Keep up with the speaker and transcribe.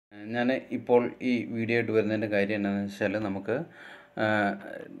ഞാൻ ഇപ്പോൾ ഈ വീഡിയോ ആയിട്ട് വരുന്നതിൻ്റെ കാര്യം എന്താണെന്ന് വെച്ചാൽ നമുക്ക്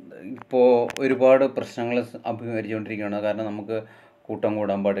ഇപ്പോൾ ഒരുപാട് പ്രശ്നങ്ങൾ അഭിമുഖീകരിച്ചുകൊണ്ടിരിക്കുകയാണ്. കാരണം നമുക്ക് കൂട്ടം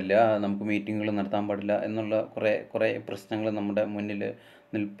കൂടാൻ പാടില്ല, നമുക്ക് മീറ്റിങ്ങുകൾ നടത്താൻ പാടില്ല എന്നുള്ള കുറേ പ്രശ്നങ്ങൾ നമ്മുടെ മുന്നിൽ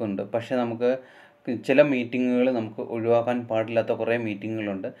നിൽപ്പുണ്ട്. പക്ഷേ നമുക്ക് ചില മീറ്റിങ്ങുകൾ നമുക്ക് ഒഴിവാക്കാൻ പാടില്ലാത്ത കുറേ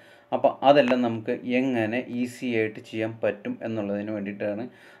മീറ്റിങ്ങുകളുണ്ട്. അപ്പോൾ അതെല്ലാം നമുക്ക് എങ്ങനെ ഈസി ആയിട്ട് ചെയ്യാൻ പറ്റും എന്നുള്ളതിന് വേണ്ടിയിട്ടാണ്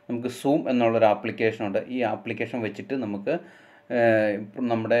നമുക്ക് സൂം എന്നുള്ളൊരു ആപ്ലിക്കേഷനുണ്ട്. ഈ ആപ്ലിക്കേഷൻ വെച്ചിട്ട് നമുക്ക്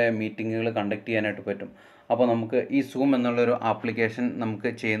നമ്മുടെ മീറ്റിങ്ങുകൾ കണ്ടക്ട് ചെയ്യാനായിട്ട് പറ്റും. അപ്പോൾ നമുക്ക് ഈ സൂം എന്നുള്ളൊരു ആപ്ലിക്കേഷൻ നമുക്ക്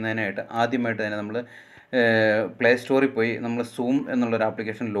ചെയ്യുന്നതിനായിട്ട് ആദ്യമായിട്ട് തന്നെ നമ്മൾ പ്ലേ സ്റ്റോറിൽ പോയി നമ്മൾ സൂം എന്നുള്ളൊരു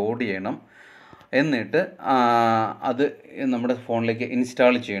ആപ്ലിക്കേഷൻ ലോഡ് ചെയ്യണം. എന്നിട്ട് അത് നമ്മുടെ ഫോണിലേക്ക്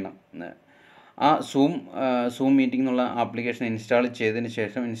ഇൻസ്റ്റാൾ ചെയ്യണം. ആ സൂം മീറ്റിംഗ് എന്നുള്ള ആപ്ലിക്കേഷൻ ഇൻസ്റ്റാൾ ചെയ്തതിന്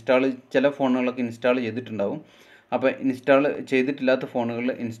ശേഷം ചില ഫോണുകളൊക്കെ ഇൻസ്റ്റാൾ ചെയ്തിട്ടുണ്ടാവും. അപ്പോൾ ഇൻസ്റ്റാൾ ചെയ്തിട്ടില്ലാത്ത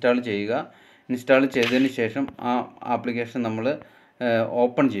ഫോണുകളിൽ ഇൻസ്റ്റാൾ ചെയ്യുക. ഇൻസ്റ്റാൾ ചെയ്തതിന് ശേഷം ആ ആപ്ലിക്കേഷൻ നമ്മൾ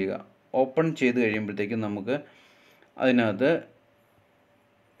ഓപ്പൺ ചെയ്യുക. ഓപ്പൺ ചെയ്ത് കഴിയുമ്പോഴത്തേക്കും നമുക്ക് അതിനകത്ത്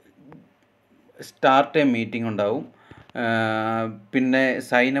സ്റ്റാർട്ട് എ മീറ്റിംഗ് ഉണ്ടാവും. പിന്നെ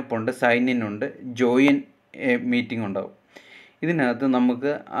സൈനപ്പ് ഉണ്ട്, സൈൻ ഇൻ ഉണ്ട്, ജോയിൻ എ മീറ്റിംഗ് ഉണ്ടാവും. ഇതിനകത്ത്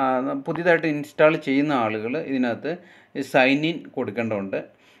നമുക്ക് പുതിയതായിട്ട് ഇൻസ്റ്റാൾ ചെയ്യുന്ന ആളുകൾ ഇതിനകത്ത് സൈൻ ഇൻ കൊടുക്കേണ്ടതുണ്ട്.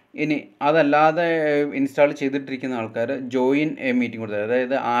 ഇനി അതല്ലാതെ ഇൻസ്റ്റാൾ ചെയ്തിട്ടിരിക്കുന്ന ആൾക്കാർ ജോയിൻ എ മീറ്റിംഗ് കൊടുത്തത്,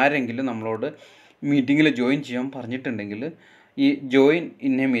 അതായത് ആരെങ്കിലും നമ്മളോട് മീറ്റിങ്ങിൽ ജോയിൻ ചെയ്യാൻ പറഞ്ഞിട്ടുണ്ടെങ്കിൽ ഈ ജോയിൻ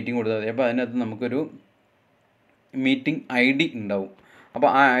ഇൻ എ മീറ്റിംഗ് കൊടുത്താൽ മതി. അപ്പോൾ അതിനകത്ത് നമുക്കൊരു മീറ്റിംഗ് ID ഉണ്ടാവും. അപ്പോൾ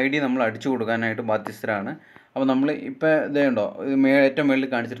ആ ID നമ്മൾ അടിച്ചു കൊടുക്കാനായിട്ട് ബാധ്യസ്ഥരാണ്. അപ്പോൾ നമ്മൾ ഇപ്പോൾ ഇതേ ഉണ്ടോ, ഏറ്റവും മുകളിൽ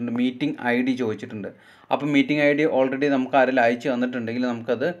കാണിച്ചിട്ടുണ്ട് മീറ്റിംഗ് ID ചോദിച്ചിട്ടുണ്ട്. അപ്പോൾ മീറ്റിംഗ് ID ഓൾറെഡി നമുക്ക് ആരെങ്കിലും അയച്ചു തന്നിട്ടുണ്ടെങ്കിൽ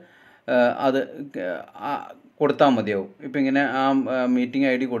നമുക്കത് കൊടുത്താൽ മതിയാവും. ഇപ്പോൾ ഇങ്ങനെ ആ മീറ്റിംഗ്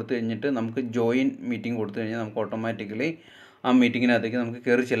ID കൊടുത്തു കഴിഞ്ഞിട്ട് നമുക്ക് ജോയിൻ മീറ്റിംഗ് കൊടുത്തു കഴിഞ്ഞാൽ നമുക്ക് ഓട്ടോമാറ്റിക്കലി ആ മീറ്റിങ്ങിനകത്തേക്ക് നമുക്ക്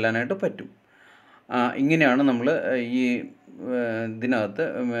കയറി ചെല്ലാനായിട്ട് പറ്റും. ഇങ്ങനെയാണ് നമ്മൾ ഈ ഇതിനകത്ത്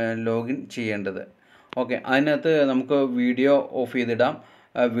ലോഗിൻ ചെയ്യേണ്ടത്. ഓക്കെ, അതിനകത്ത് നമുക്ക് വീഡിയോ ഓഫ് ചെയ്തിടാം,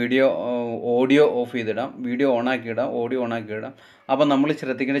 ഓഡിയോ ഓഫ് ചെയ്തിടാം, വീഡിയോ ഓണാക്കിയിടാം, ഓഡിയോ ഓണാക്കിയിടാം. അപ്പം നമ്മൾ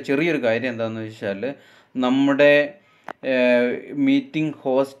ശ്രദ്ധിക്കേണ്ട ചെറിയൊരു കാര്യം എന്താണെന്ന് വെച്ചാൽ, നമ്മുടെ മീറ്റിംഗ്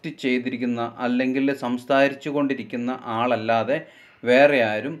ഹോസ്റ്റ് ചെയ്തിരിക്കുന്ന അല്ലെങ്കിൽ സംസാരിച്ചു കൊണ്ടിരിക്കുന്ന ആളല്ലാതെ വേറെ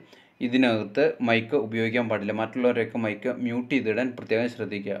ആരും ഇതിനകത്ത് മൈക്ക് ഉപയോഗിക്കാൻ പാടില്ല. മറ്റുള്ളവരെയൊക്കെ മൈക്ക് മ്യൂട്ട് ചെയ്തിടാൻ പ്രത്യേകം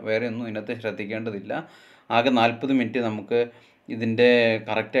ശ്രദ്ധിക്കുക. വേറെ ഒന്നും ഇതിനകത്ത് ശ്രദ്ധിക്കേണ്ടതില്ല. ആകെ 40 മിനിറ്റ് നമുക്ക് ഇതിൻ്റെ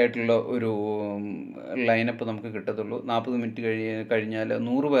കറക്റ്റായിട്ടുള്ള ഒരു ലൈനപ്പ് നമുക്ക് കിട്ടത്തുള്ളൂ. 40 മിനിറ്റ് കഴിഞ്ഞാൽ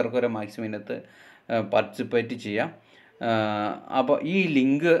 100 പേർക്ക് വരെ മാക്സിമം ഇതിനകത്ത് പാർട്ടിസിപ്പേറ്റ് ചെയ്യാം. അപ്പോൾ ഈ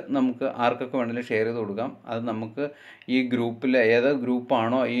ലിങ്ക് നമുക്ക് ആർക്കൊക്കെ വേണമെങ്കിലും ഷെയർ ചെയ്ത് കൊടുക്കാം. അത് നമുക്ക് ഈ ഗ്രൂപ്പിൽ ഏത്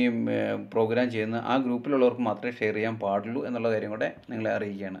ഗ്രൂപ്പാണോ ഈ പ്രോഗ്രാം ചെയ്യുന്നത് ആ ഗ്രൂപ്പിലുള്ളവർക്ക് മാത്രമേ ഷെയർ ചെയ്യാൻ പാടുള്ളൂ എന്നുള്ള കാര്യം കൂടെ നിങ്ങളെ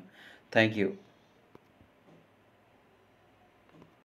അറിയിക്കുകയാണ്. Thank you.